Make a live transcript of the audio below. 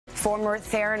Former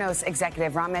Theranos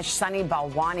executive Ramesh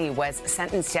Balwani was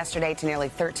sentenced yesterday to nearly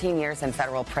 13 years in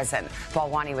federal prison.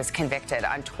 Balwani was convicted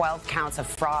on 12 counts of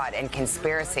fraud and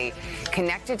conspiracy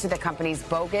connected to the company's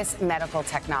bogus medical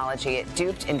technology. It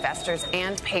duped investors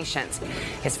and patients.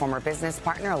 His former business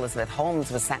partner, Elizabeth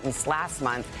Holmes, was sentenced last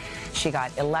month. She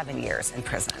got 11 years in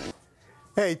prison.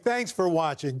 Hey, thanks for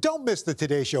watching. Don't miss the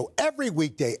Today Show every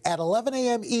weekday at 11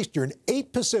 a.m. Eastern,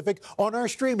 8 Pacific on our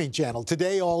streaming channel,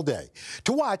 Today All Day.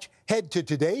 To watch, head to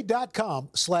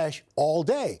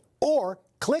today.com/allday or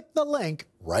click the link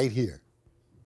right here.